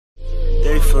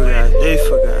forgot too.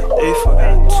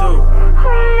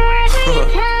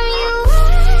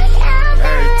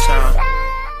 Every time.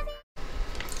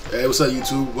 Hey, what's up,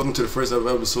 YouTube? Welcome to the first ever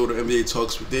episode of NBA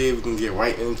Talks with Dave. We're gonna get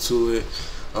right into it.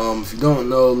 If you don't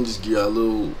know, let me just give you a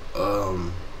little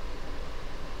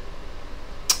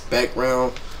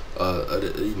background.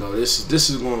 You know, this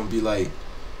is going to be like,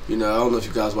 you know, I don't know if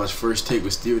you guys watch First Take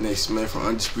with Stephen A. Smith from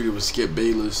Undisputed with Skip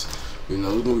Bayless. You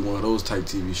know, it's gonna be one of those type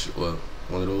TV shows. Well,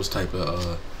 one of those type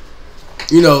of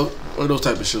you know, one of those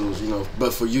type of shows. You know,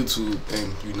 but for YouTube,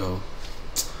 and you know,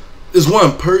 it's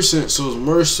one person, so it's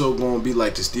more so going to be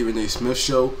like the Stephen A. Smith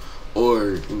show,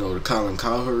 or you know, the Colin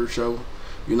Cowherd show.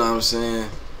 You know what I'm saying?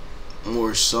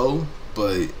 More so,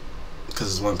 but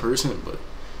because it's one person. But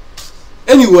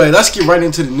anyway, let's get right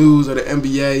into the news of the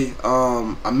NBA.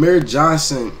 Amir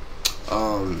Johnson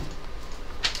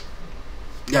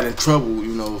got in trouble,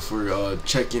 you know, for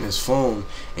checking his phone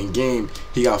in game.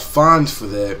 He got fined for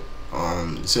that.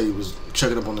 He said he was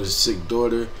checking up on his sick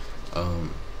daughter. I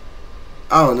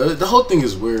don't know. The whole thing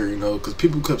is weird, you know, because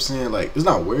people kept saying, like, it's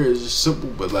not weird, it's just simple,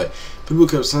 but, like, people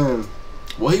kept saying,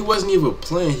 well, he wasn't even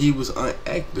playing, he was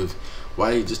inactive.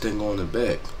 Why he just didn't go in the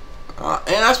back? And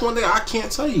that's one thing I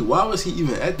can't tell you. Why was he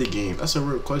even at the game? That's a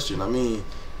real question. I mean,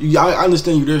 I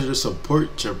understand you there to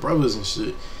support your brothers and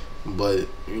shit, but,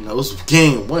 you know, it's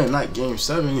game 1, not game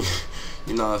 7.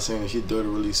 You know what I'm saying? If your daughter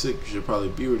really sick, you should probably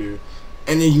be with her.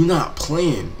 And then you're not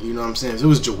playing, you know what I'm saying? If it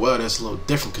was Joel, that's a little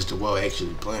different because Joel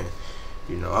actually playing.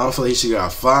 You know, I don't feel like he should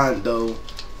get fined, though.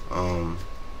 I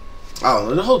don't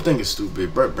know. The whole thing is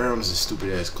stupid. Brett Brown is a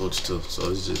stupid-ass coach, too. So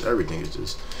it's just, everything is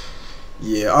just,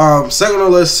 yeah. Second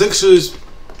on the list, Sixers.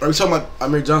 Are we talking about,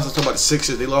 Amir Johnson talking about the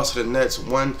Sixers. They lost to the Nets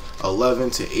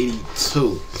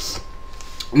 111-82.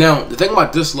 Now, the thing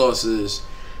about this loss is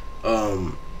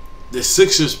the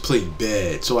Sixers played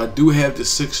bad. So I do have the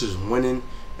Sixers winning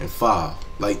in 5.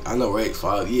 Like, I know, right?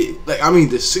 5. Yeah. Like, I mean,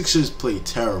 the Sixers played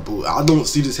terrible. I don't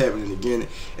see this happening again.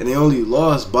 And they only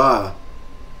lost by...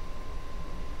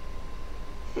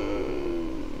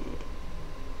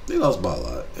 They lost by a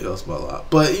lot.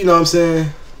 But, you know what I'm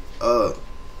saying?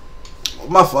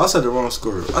 My fault. I said the wrong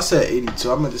score. I said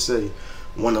 82. I meant to say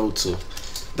 102.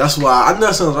 That's why I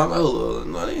know something. I'm like,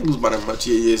 no, they didn't lose by that much.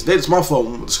 Yeah, it's my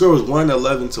fault. The score was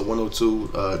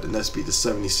 111-102. The Nets beat the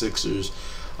 76ers.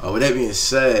 With that being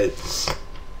said,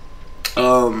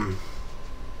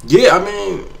 yeah, I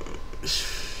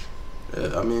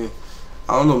mean,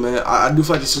 I don't know, man. I do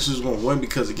feel like the Sixers are going to win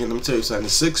because, again, let me tell you something.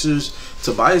 The Sixers,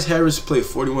 Tobias Harris played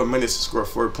 41 minutes and scored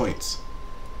 4 points.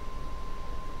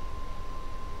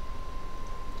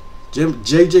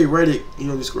 J.J. Redick, he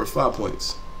only scored 5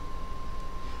 points.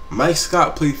 Mike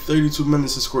Scott played 32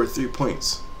 minutes and scored 3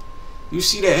 points. You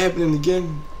see that happening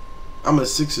again? I'm a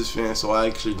Sixers fan, so I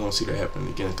actually don't see that happening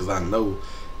again because I know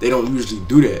they don't usually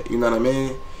do that. You know what I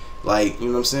mean? Like, you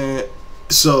know what I'm saying?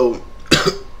 So,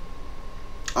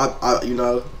 you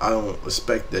know, I don't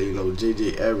expect that. You know,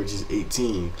 JJ averages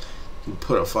 18. He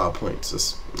put up 5 points.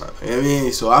 That's not, you know what I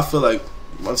mean? So I feel like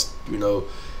once, you know,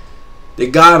 they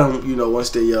got him, you know,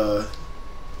 once they go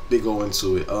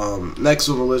into it. Next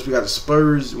on the list, we got the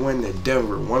Spurs winning at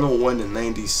Denver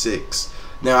 101-96.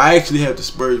 Now, I actually have the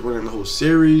Spurs winning the whole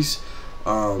series.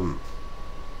 I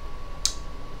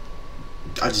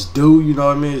just do, you know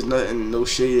what I mean? It's nothing, no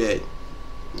shade at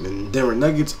the Denver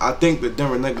Nuggets. I think the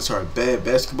Denver Nuggets are a bad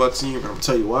basketball team, and I'll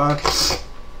tell you why.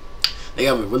 They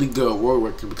have a really good road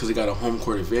record because they got a home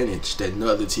court advantage that no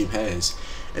other team has.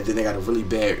 And then they got a really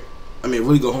good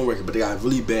home record, but they got a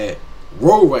really bad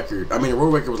road record. I mean, the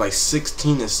road record was like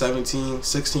 16-17,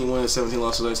 16 wins, 17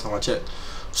 losses last time I checked.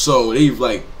 So they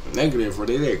like negative, or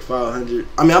they like 500.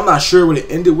 I mean, I'm not sure what it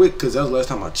ended with because that was the last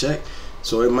time I checked.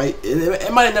 So it might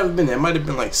have never been that. It might have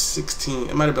been like 16.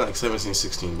 It might have been like 17,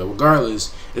 16. But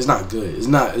regardless, it's not good. It's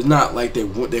not like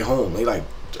they're home. They like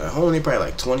at home. They probably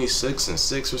like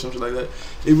 26-6 or something like that.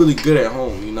 They really good at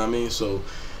home. You know what I mean? So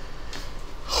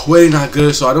way not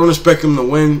good. So I don't expect them to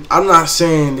win. I'm not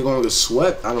saying they're gonna get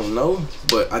swept. I don't know,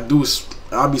 but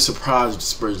I'll be surprised if the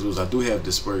Spurs lose. I do have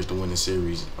the Spurs to win the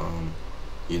series.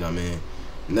 You know what I mean?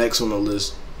 Next on the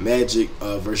list, Magic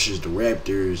versus the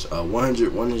Raptors,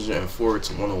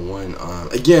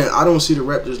 104-101. Again, I don't see the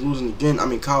Raptors losing again. I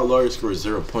mean, Kyle Lowry scored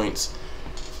 0 points.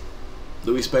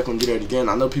 Do we expect him to do that again?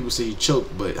 I know people say he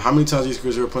choked, but how many times did he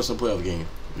score 0 points in a playoff game?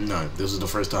 None. This was the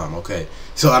first time. Okay,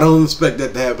 so I don't expect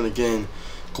that to happen again.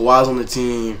 Kawhi's on the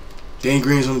team. Danny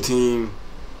Green's on the team.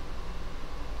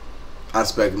 I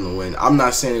expect them to win. I'm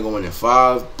not saying they're going to win in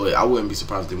 5, but I wouldn't be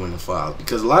surprised if they win in 5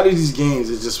 because a lot of these games,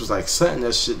 it just was like something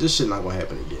this shit not going to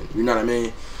happen again. You know what I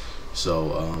mean?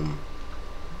 So,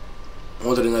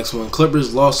 On to the next one.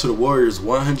 Clippers lost to the Warriors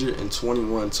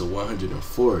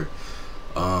 121-104.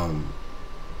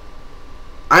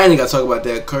 I ain't got to talk about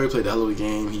that. Curry played the hell of a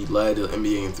game. He led the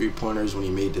NBA in 3-pointers when he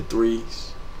made the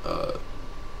threes. And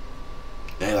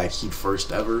like he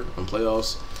first ever in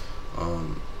playoffs.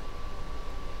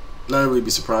 Not really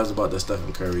be surprised about that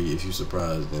Stephen Curry. If you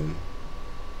surprised, then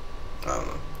I don't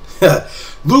know.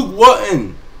 Luke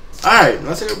Walton. Alright,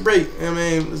 let's take a break. I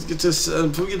mean, let's get to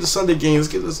before we get to Sunday game. Let's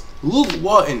get this. Luke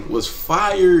Walton was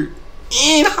fired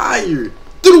and hired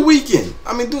through the weekend.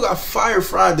 I mean, dude got fired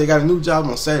Friday, got a new job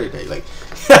on Saturday. Like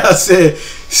I said,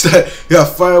 he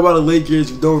got fired by the Lakers.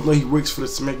 If you don't know, he works for the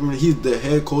SmackDown. He's the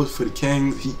head coach for the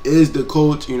Kings. He is the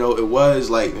coach. You know, it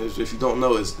was like, if you don't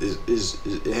know, it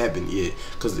happened. Yeah,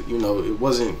 because you know it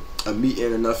wasn't a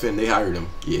meeting or nothing. They hired him.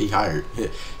 Yeah, he hired. He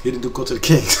didn't do coach of the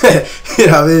Kings. You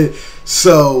know what I mean?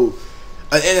 So.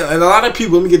 And a lot of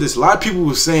people, let me get this. A lot of people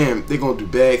were saying they're gonna do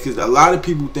bad because a lot of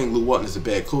people think Luke Walton is a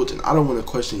bad coach, and I don't want to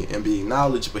question your NBA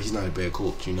knowledge, but he's not a bad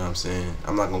coach. You know what I'm saying?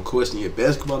 I'm not gonna question your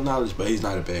basketball knowledge, but he's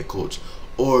not a bad coach.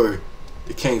 Or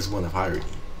the Kings wouldn't have hired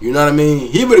him. You know what I mean?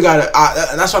 He would have got it,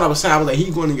 and that's what I was saying. I was like,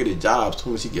 he's going to get a job as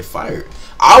soon as he get fired.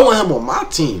 I want him on my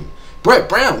team. Brett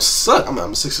Brown sucks. I'm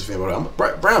a Sixers fan, but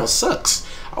Brett Brown sucks.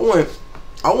 I want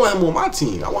him on my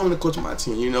team. I want him to coach my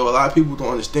team. You know, a lot of people don't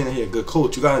understand that he's a good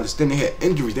coach. You gotta understand they had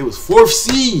injuries. They was 4th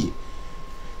seed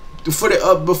before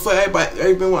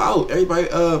everybody went out. Everybody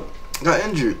got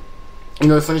injured. You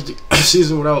know, they finished the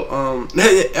season without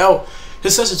out.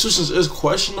 His substitutions is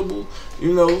questionable.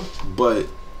 You know, but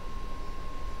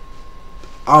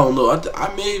I don't know.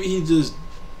 I maybe he just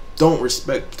don't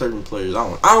respect certain players.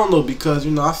 I don't know, because you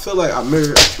know I feel like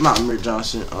not Amir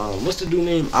Johnson. What's the dude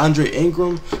name? Andre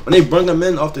Ingram. When they brought him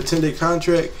in off the 10-day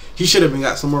contract, he should have been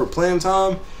got some more playing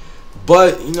time.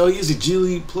 But you know he's a G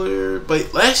League player.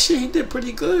 But last year he did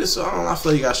pretty good. So I don't know. I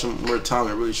feel like he got some more time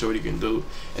and really show what he can do.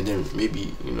 And then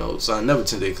maybe sign another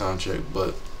 10-day contract.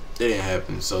 But that didn't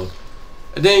happen. So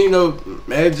and then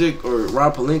Magic or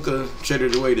Rob Pelinka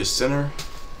traded away the center.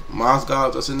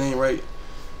 Mozgov, that's his name, right?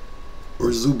 Or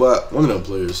Zubac, one of them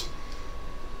players.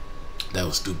 That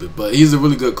was stupid, but he's a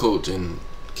really good coach, and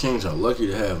Kings are lucky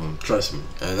to have him. Trust me.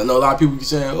 And I know a lot of people keep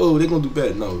saying, "Oh, they're gonna do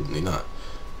bad." No, they're not.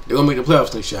 They're gonna make the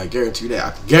playoffs next year. I guarantee you that.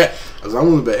 I can get, because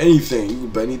I'm gonna bet anything. You can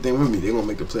bet anything with me. They're gonna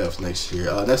make the playoffs next year.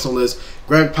 Next on the list,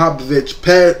 Greg Popovich.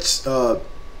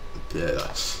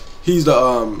 He's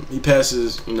the he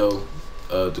passes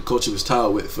the coach he was tied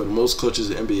with for the most coaches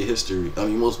in NBA history. I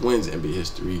mean, most wins in NBA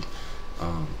history.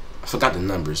 I forgot the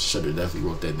numbers. Should have definitely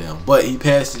wrote that down. But he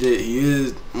passed it. He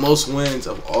is most wins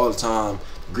of all time.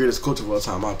 Greatest coach of all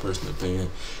time, my personal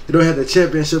opinion. He don't have the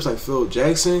championships like Phil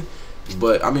Jackson.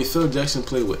 But, I mean, Phil Jackson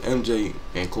played with MJ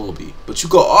and Kobe. But you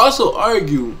could also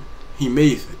argue he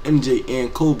made MJ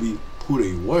and Kobe who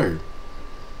they were.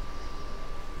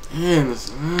 Man,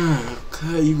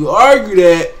 okay, you could argue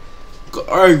that. You could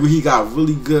argue he got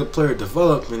really good player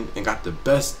development and got the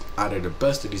best out of the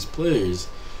best of these players.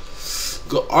 You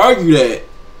could argue that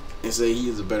and say he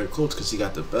is a better coach because he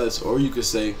got the best, or you could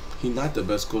say he's not the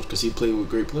best coach because he played with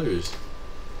great players.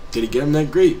 Did he get him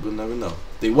that great? We'll never know.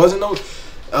 They wasn't no.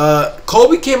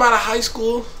 Kobe came out of high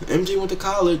school. MJ went to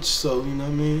college, so you know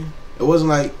what I mean. It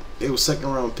wasn't like it was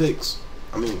second round picks.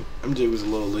 I mean, MJ was a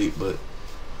little late, but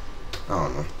I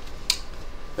don't know.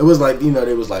 It was like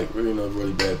they was like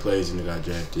really bad plays and they got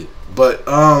drafted. But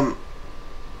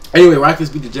anyway,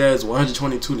 Rockets beat the Jazz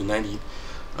 122-90.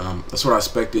 That's what I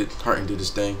expected. Harden did his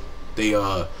thing. They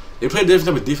played a different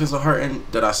type of defense on Harden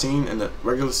that I seen in the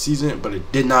regular season, but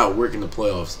it did not work in the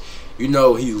playoffs.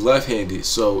 He's left-handed,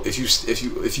 so if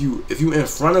you in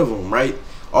front of him, right,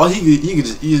 all he could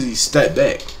just easily step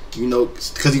back,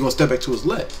 because he gonna step back to his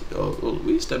left.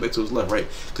 We step back to his left, right,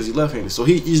 because he's left-handed, so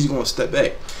he easily gonna step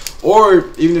back. Or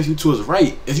even if you to his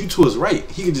right,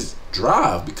 he could just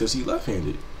drive because he's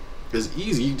left-handed. It's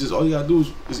easy. All you gotta do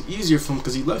is easier for him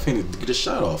because he's left-handed to get a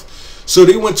shot off. So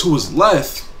they went to his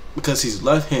left because he's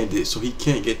left-handed, so he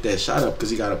can't get that shot up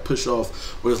because he gotta push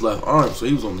off with his left arm. So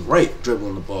he was on the right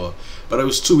dribbling the ball, but it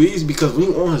was too easy because when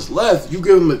you on his left, you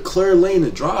give him a clear lane to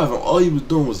drive, and all he was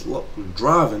doing was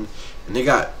driving. And they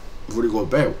got Rudy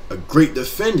Gobert, a great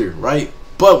defender, right?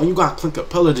 But when you got Clint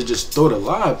Capella to just throw the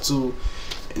lob to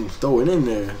and throw it in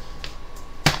there,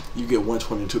 you get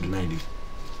 122-90.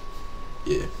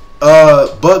 Yeah.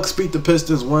 Bucks beat the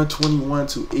Pistons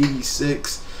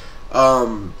 121-86.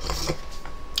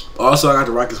 Also, I got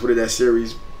the Rockets winning that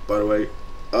series, by the way.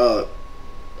 I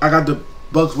got the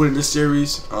Bucks winning this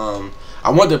series. I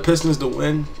want the Pistons to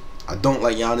win. I don't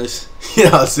like Giannis. You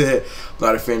know what I'm saying? I'm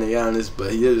not a fan of Giannis,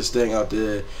 but he did his thing out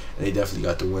there, and they definitely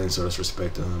got the win, so let's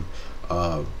respect to him.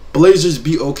 Blazers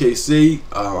beat OKC.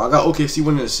 I got OKC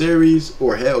winning the series,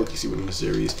 or had OKC winning the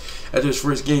series. After this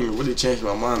first game, it really changed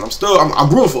my mind. I'm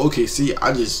rooting for OKC.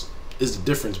 It's the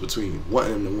difference between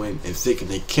wanting them to win and thinking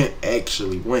they can't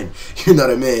actually win. You know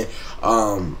what I mean?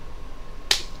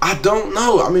 I don't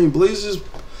know. I mean, Blazers,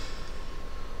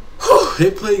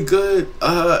 they play good.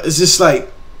 It's just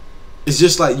like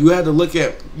you got to look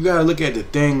at the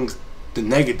things,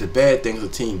 the bad things the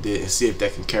team did, and see if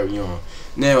that can carry on.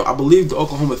 Now, I believe the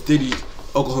Oklahoma City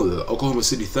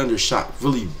Thunder shot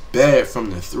really bad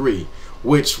from the 3,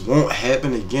 which won't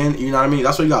happen again. You know what I mean?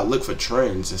 That's why you gotta look for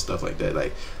trends and stuff like that.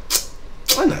 Like,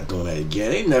 I'm not doing that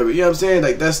again. They never, you know what I'm saying?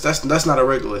 Like, that's not a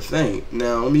regular thing.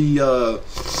 Now, let me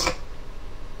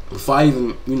before I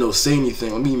even say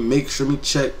anything, let me make sure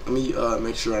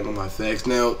I know my facts.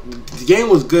 Now, the game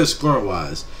was good scoring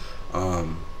wise. The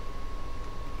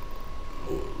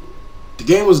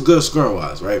game was good scoring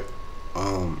wise, right?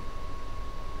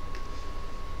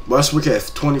 Westbrook had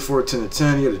 24, 10 and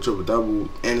 10. He had a triple double,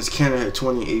 and his Kanter had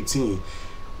 20 and 18.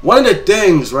 One of the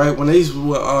things, right, when they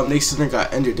center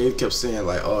got injured, they kept saying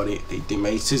like, oh, they think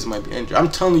Mason might be injured. I'm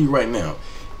telling you right now,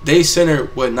 they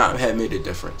center would not have made a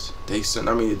difference. And his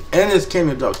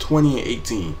Kanter dropped 20 and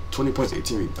 18, 20 points,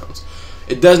 18 rebounds.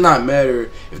 It does not matter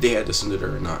if they had the center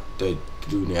there or not. That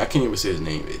dude, I can't even say his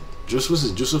name.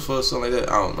 Joseph or something like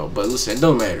that. I don't know. But listen, it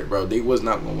don't matter, bro. They was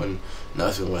not gonna win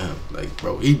nothing with him. Like,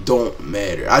 bro, he don't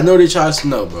matter. I know they try to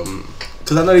snow, bro,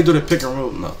 because I know they do the pick and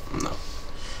roll. No.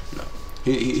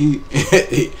 He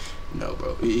no,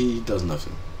 bro. He does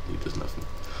nothing. He does nothing.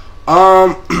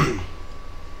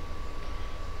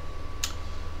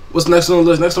 What's next on the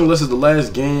list? Next on the list is the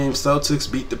last game. Celtics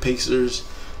beat the Pacers,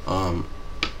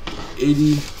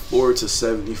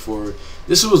 84-74.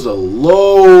 This was a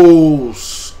low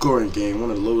scoring game,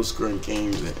 one of the lowest scoring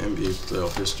games in NBA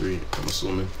playoff history, I'm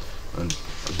assuming.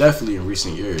 Definitely in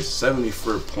recent years.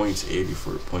 74 points,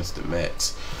 84 points to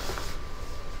max.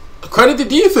 Credit the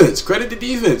defense. Or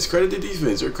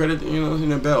credit,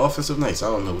 bad offensive nights. I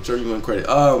don't know. Whichever you want to credit.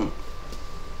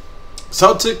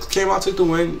 Celtics came out, took the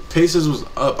win. Pacers was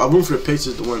up. I root for the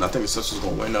Pacers to win. I think the Celtics was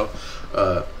going to win, though.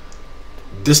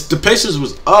 The Pacers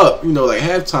was up, like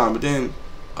halftime, but then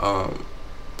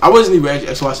I wasn't even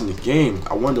actually watching the game.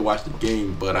 I wanted to watch the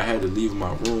game, but I had to leave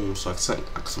my room so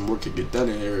some work could get done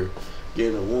in there, get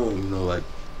in the room, like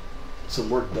some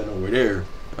work done over there.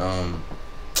 I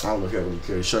don't know if I really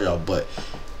care to show y'all, but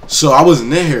so I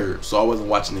wasn't in here, so I wasn't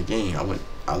watching the game.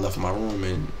 I left my room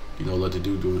and let the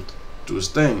dude do his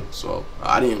thing. So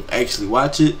I didn't actually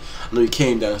watch it. I know he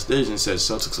came downstairs and said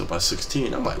Celtics up by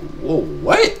 16. I'm like, whoa,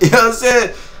 what? You know what I'm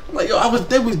saying? I'm like, yo,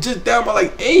 they was just down by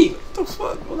like 8. What the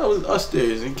fuck? Well, I was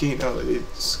upstairs and came down like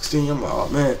 16. I'm like, oh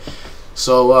man.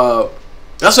 So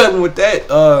that's what happened with that.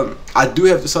 I do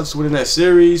have the Celtics winning that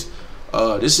series.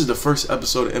 This is the first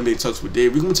episode of NBA Talks with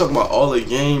Dave. We're gonna be talking about all the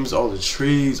games, all the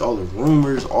trades, all the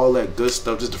rumors, all that good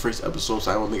stuff. This is the first episode,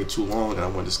 so I don't want to make it too long, and I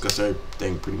want to discuss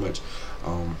everything pretty much.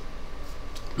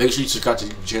 Make sure you check out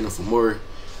the channel for more.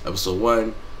 Episode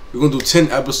 1. We're going to do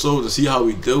 10 episodes and see how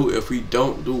we do. If we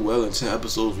don't do well in 10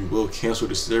 episodes, we will cancel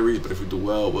the series. But if we do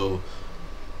well, we'll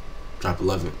drop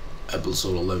 11.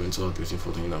 Episode 11, 12, 13,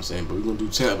 14, you know what I'm saying? But we're going to do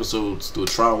 10 episodes, do a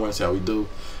trial run, see how we do.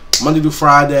 Monday through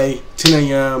Friday,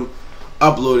 10 a.m.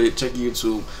 Upload it, check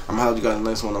YouTube. I'm going to have you guys the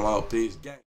next one. I'm out. Peace. Gang.